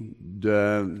seen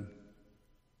the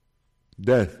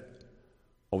death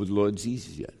of the Lord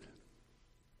Jesus yet.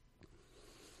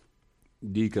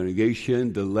 The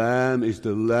congregation, the Lamb is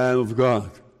the Lamb of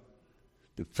God.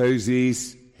 The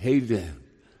Pharisees hated him,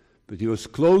 but he was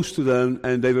close to them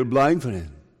and they were blind for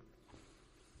him.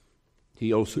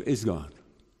 He also is God.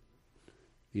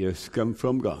 He has come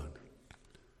from God.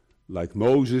 Like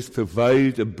Moses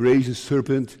provided a brazen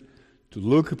serpent to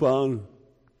look upon,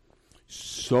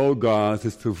 so God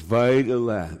has provided a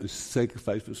lamb, a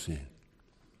sacrifice for sin.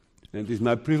 And it is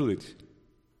my privilege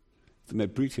to may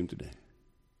preach him today.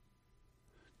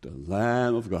 The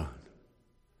Lamb of God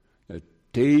that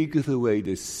taketh away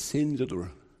the sins of the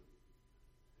world.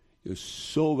 You're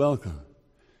so welcome.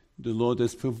 The Lord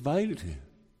has provided him.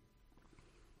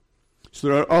 So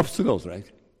there are obstacles, right?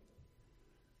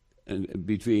 And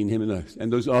between him and us.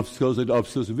 And those obstacles are the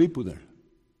obstacles we put there.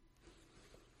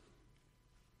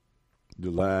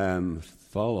 The Lamb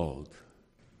followed.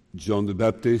 John the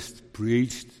Baptist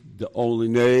preached the only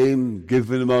name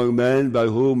given among men by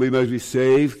whom we must be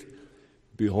saved.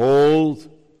 Behold,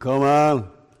 come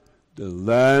out, the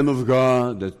Lamb of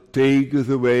God that taketh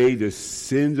away the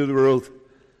sins of the world.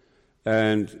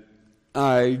 And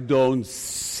I don't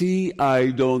see, I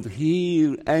don't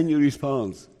hear any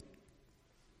response.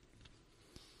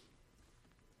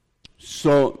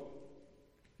 So,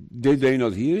 did they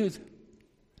not hear it?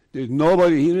 Did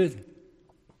nobody hear it?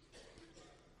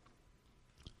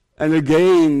 And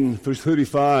again, verse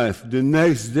 35, the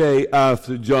next day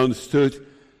after John stood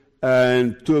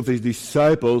and 2 of his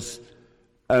disciples,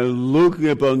 and looking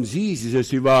upon Jesus as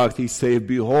he walked, he said,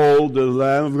 "Behold the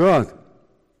Lamb of God."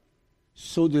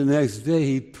 So the next day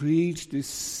he preached the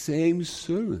same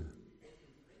sermon,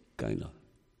 kind of.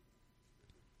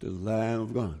 The Lamb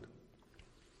of God.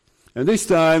 And this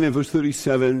time, in verse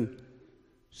 37,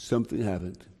 something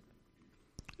happened.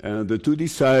 And the 2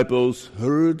 disciples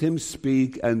heard him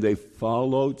speak, and they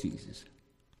followed Jesus.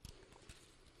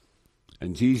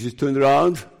 And Jesus turned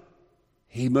around.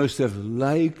 He must have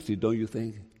liked it, don't you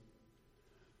think?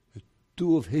 The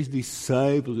 2 of his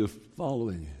disciples are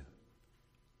following him.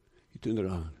 He turned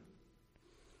around.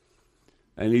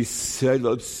 And he said,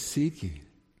 "What seek ye?"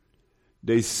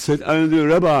 They said unto the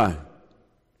Rabbi,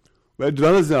 "Where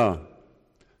dwellest thou?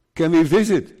 Can we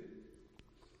visit?"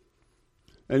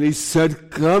 And he said,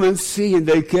 "Come and see." And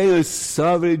they came and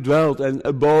saw where he dwelt and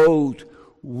abode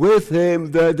with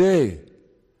him that day.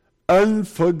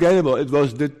 Unforgettable. It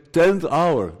was the 10th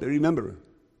hour. They remember.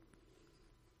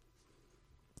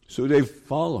 So they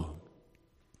follow.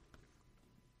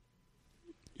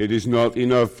 It is not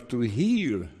enough to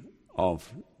hear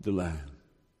of the Lamb.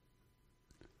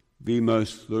 We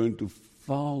must learn to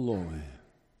follow him,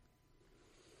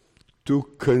 to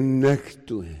connect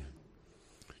to him,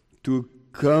 to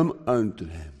come unto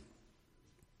him.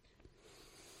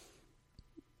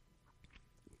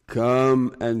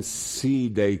 Come and see.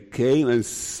 They came and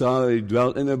saw he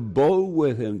dwelt and abode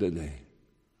with him today.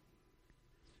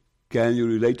 Can you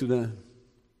relate to that?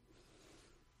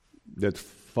 That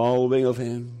following of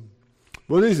him?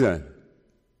 What is that?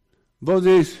 What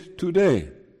is today?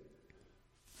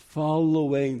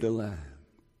 Following the Lamb.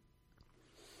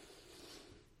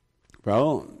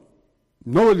 Well,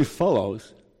 nobody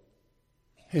follows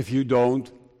if you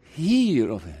don't hear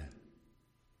of him.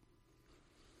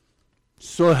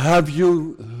 So have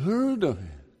you heard of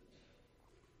him?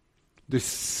 The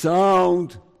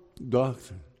sound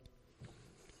doctrine.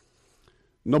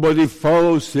 Nobody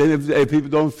follows him if people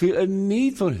don't feel a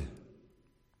need for him.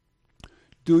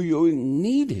 Do you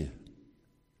need him?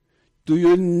 Do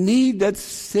you need that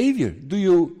Savior? Do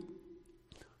you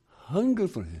hunger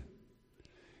for him?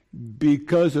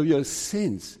 Because of your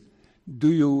sins,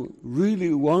 do you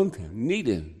really want him, need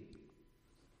him?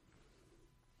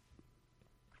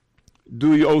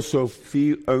 Do you also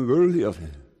feel unworthy of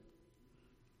him?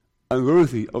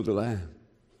 Unworthy of the Lamb?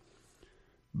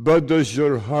 But does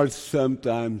your heart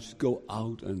sometimes go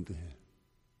out unto him?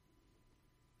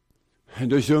 And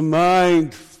does your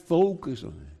mind focus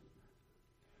on him?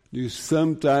 Do you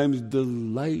sometimes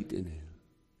delight in him?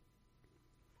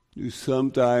 Do you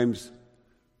sometimes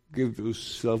give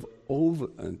yourself over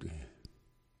unto him?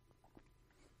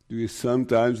 Do you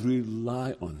sometimes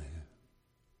rely on him?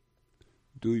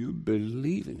 Do you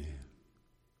believe in him?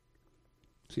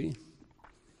 See?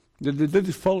 That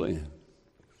is following him.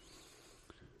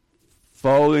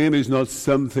 Following him is not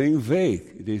something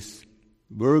vague. It is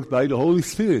worked by the Holy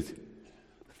Spirit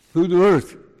through the Word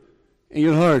in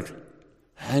your heart.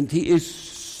 And he is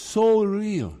so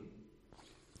real.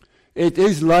 It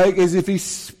is like as if he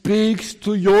speaks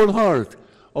to your heart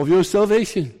of your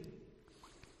salvation.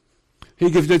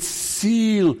 He gives that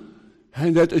seal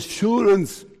and that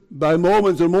assurance by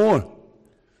moments or more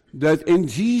that in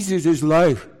Jesus is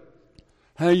life.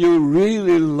 And you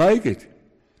really like it.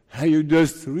 And you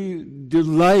just really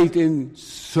delight in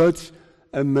such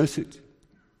a message.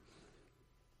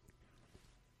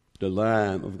 The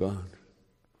Lamb of God.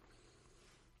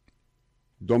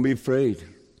 Don't be afraid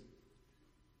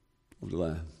of the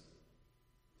Lamb.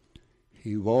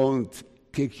 He won't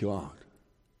kick you out.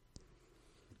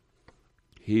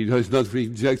 He does not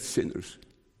reject sinners.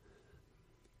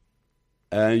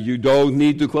 And you don't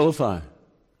need to qualify.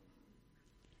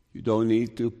 You don't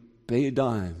need to pay a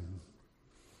dime.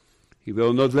 He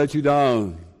will not let you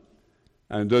down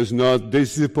and does not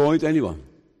disappoint anyone.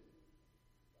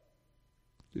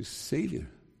 The Savior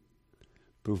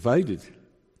provided.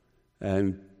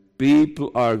 And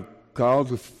people are called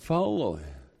to follow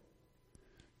him,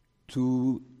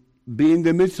 to be in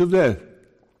the midst of death,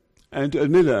 and to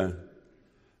admit that,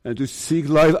 and to seek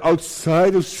life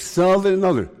outside of self and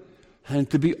another, and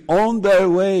to be on their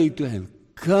way to him.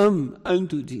 Come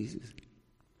unto Jesus.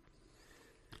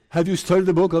 Have you studied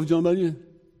the book of John Bunyan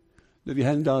that we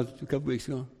handed out a couple weeks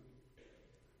ago?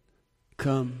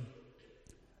 Come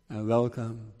and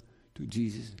welcome to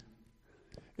Jesus.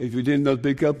 If you did not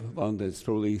pick up on that, it's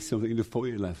probably something in the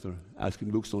foyer left or ask in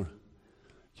the bookstore.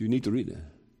 You need to read that.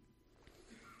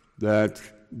 That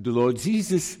the Lord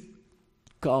Jesus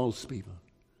calls people.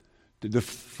 That the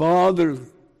Father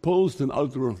pulls them out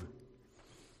of the world.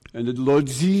 And that the Lord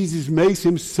Jesus makes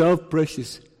himself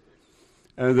precious.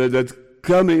 And that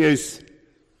coming is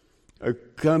a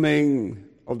coming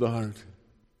of the heart.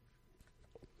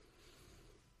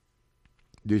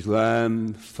 This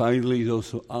Lamb finally is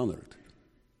also honored.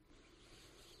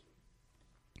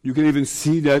 You can even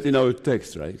see that in our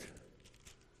text, right?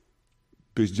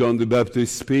 Because John the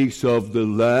Baptist speaks of the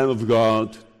Lamb of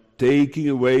God taking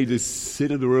away the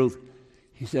sin of the world.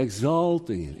 He's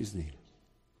exalting him, isn't he?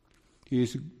 He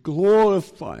is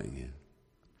glorifying him.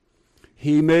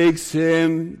 He makes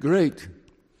him great.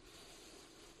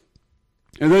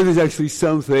 And that is actually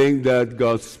something that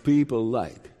God's people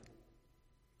like.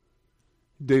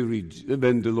 When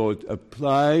the Lord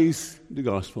applies the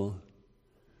gospel,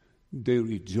 they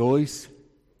rejoice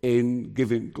in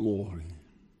giving glory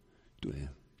to him.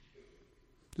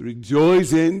 They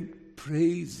rejoice in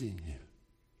praising him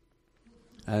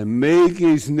and make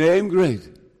his name great.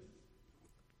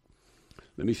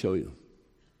 Let me show you.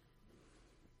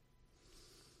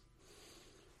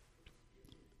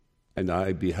 And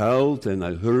I beheld and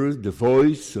I heard the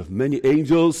voice of many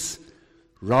angels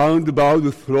round about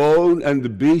the throne and the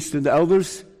beast and the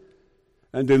elders.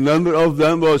 And the number of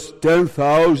them was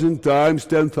 10,000 times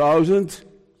 10,000,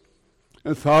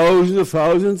 and thousands of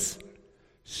thousands,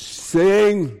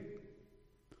 saying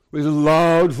with a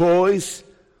loud voice,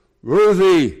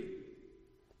 "Worthy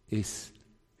is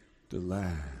the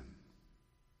Lamb."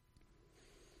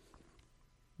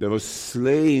 that was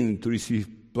slain to receive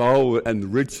power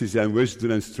and riches and wisdom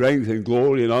and strength and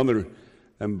glory and honor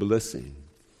and blessing.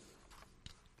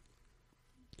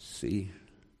 See?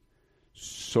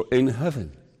 So in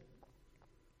heaven,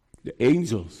 the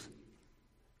angels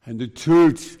and the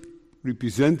church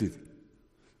represented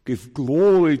give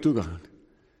glory to God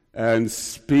and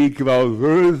speak about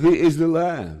worthy is the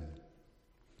Lamb.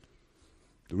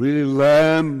 Really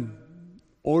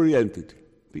Lamb-oriented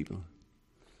people.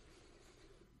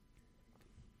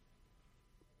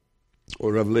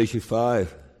 Or Revelation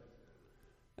 5.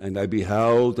 And I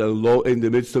beheld, and lo, in the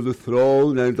midst of the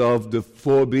throne and of the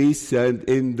four beasts, and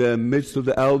in the midst of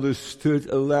the elders stood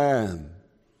a lamb,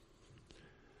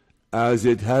 as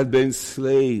it had been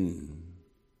slain,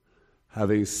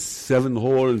 having 7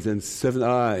 horns and 7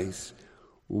 eyes,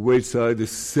 which are the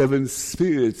 7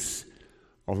 spirits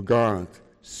of God,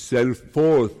 sent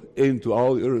forth into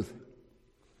all the earth.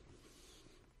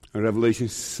 And Revelation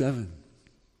 7.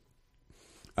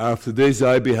 After this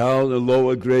I beheld, and lo,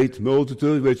 a great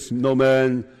multitude, which no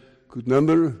man could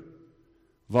number,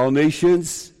 of all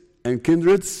nations and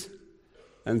kindreds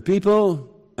and people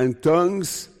and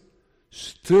tongues,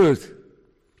 stood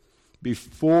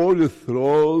before the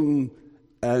throne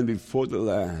and before the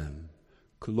Lamb,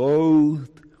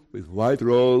 clothed with white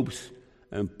robes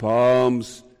and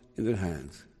palms in their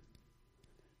hands.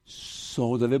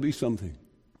 So that there be something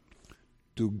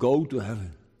to go to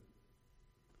heaven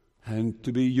and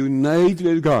to be united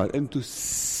with God and to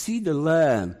see the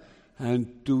Lamb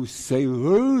and to say,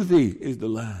 worthy is the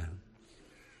Lamb.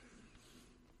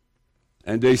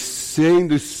 And they sing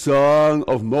the song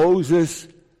of Moses,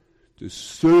 the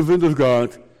servant of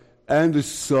God, and the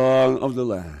song of the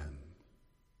Lamb,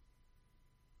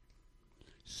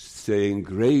 saying,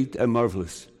 great and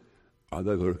marvelous are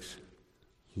thy works.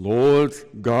 Lord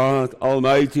God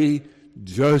Almighty,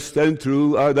 just and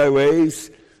true are thy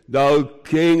ways, thou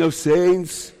King of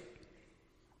saints.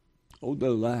 O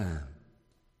the Lamb.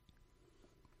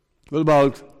 What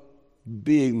about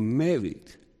being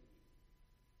married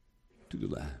to the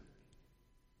Lamb?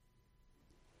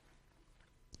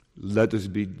 Let us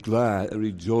be glad and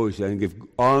rejoice and give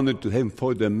honor to him,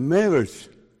 for the marriage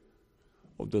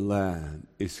of the Lamb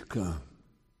is come.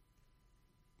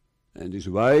 And his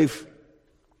wife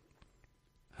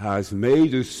has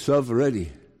made herself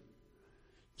ready.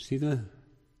 See that?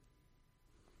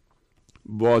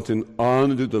 What an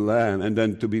honor to the Lamb, and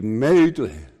then to be married to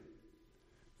him.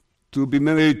 To be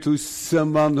married to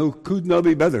someone who could not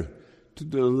be better. To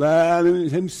the Lamb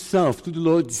himself, to the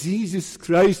Lord Jesus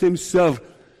Christ himself,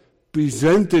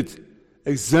 presented,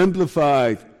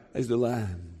 exemplified as the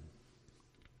Lamb.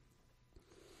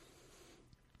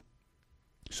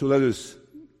 So let us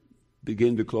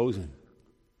begin the closing.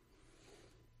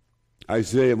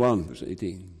 Isaiah 1, verse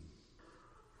 18.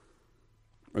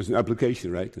 There's an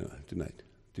application, right, tonight,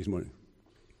 this morning.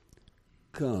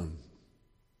 Come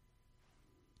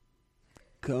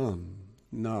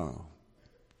now,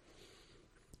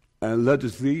 and let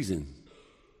us reason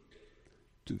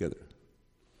together.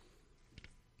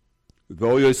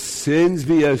 Though your sins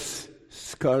be as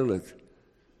scarlet,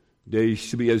 they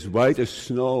shall be as white as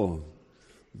snow.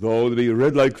 Though they be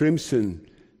red like crimson,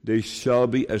 they shall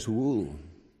be as wool.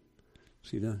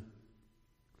 See that?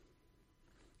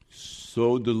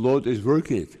 So the Lord is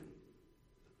working it.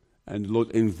 And the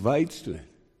Lord invites to it.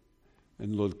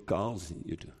 And the Lord calls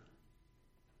you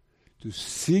to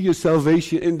see your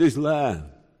salvation in this Lamb.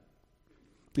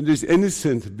 In this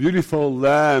innocent, beautiful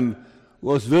Lamb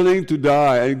was willing to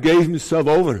die and gave himself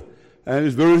over and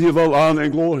is worthy of all honor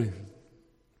and glory.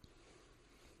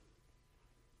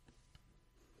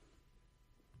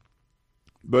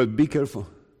 But be careful.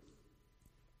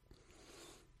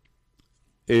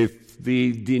 If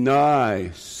we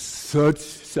deny such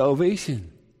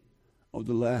salvation of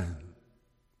the Lamb,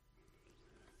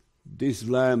 this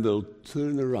Lamb will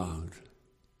turn around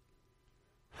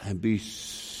and be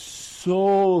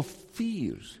so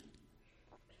fierce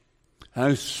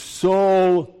and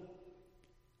so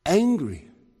angry.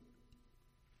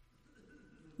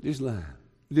 This Lamb,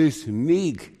 this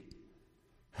meek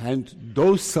and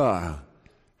docile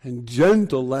and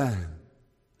gentle Lamb,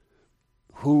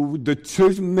 who the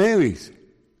church marries.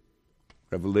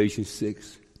 Revelation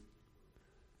 6.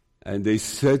 And they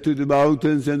said to the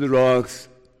mountains and the rocks,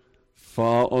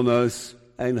 fall on us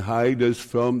and hide us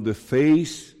from the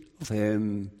face of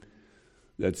him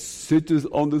that sitteth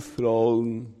on the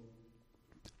throne,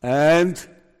 and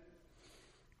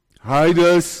hide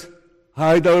us,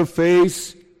 hide our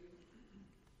face,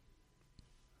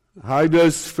 hide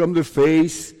us from the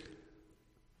face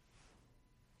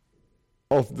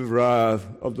of the wrath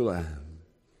of the Lamb.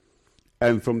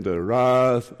 and from the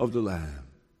wrath of the Lamb.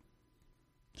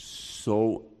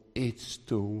 So it's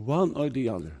the one or the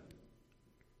other.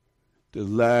 The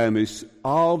Lamb is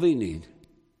all we need,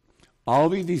 all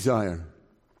we desire,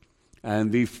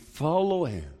 and we follow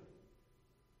Him.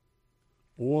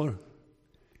 Or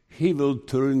He will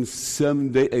turn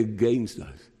someday against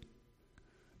us.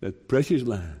 That precious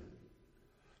Lamb.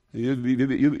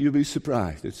 You'll be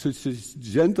surprised that such a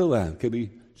gentle Lamb can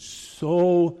be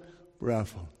so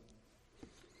powerful.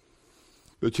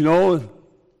 But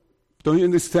don't you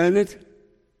understand it?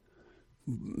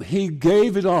 He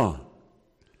gave it all.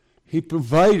 He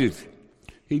provided.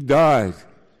 He died.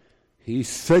 He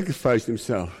sacrificed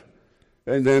Himself.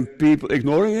 And then people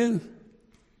ignoring Him.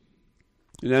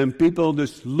 And then people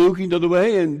just looking the other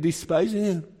way and despising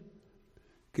Him.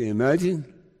 Can you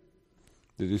imagine?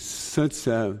 That is such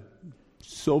a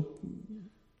so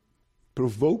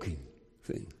provoking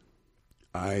thing.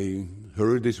 I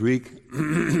heard this week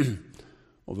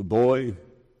of a boy,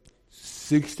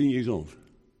 16 years old.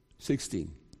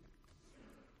 16.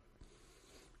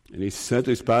 And he said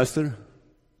to his pastor,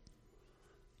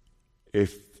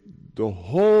 if the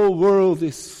whole world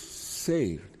is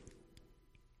saved,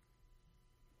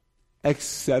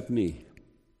 except me,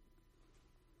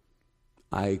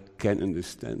 I can't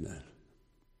understand that.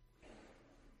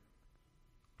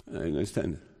 I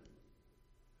understand it.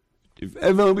 If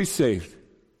everyone will be saved,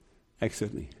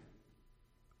 except me,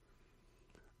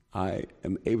 I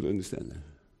am able to understand that.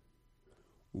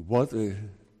 What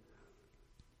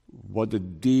a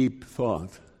deep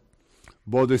thought.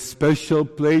 What a special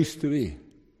place to be.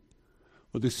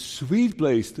 What a sweet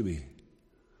place to be.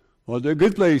 What a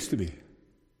good place to be.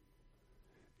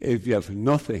 If you have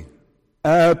nothing,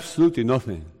 absolutely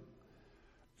nothing,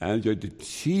 and you're the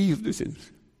chief of the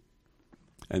sins,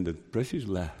 and the precious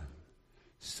Lamb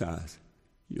says,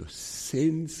 your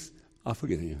sins are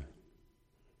forgiven you.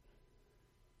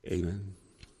 Amen.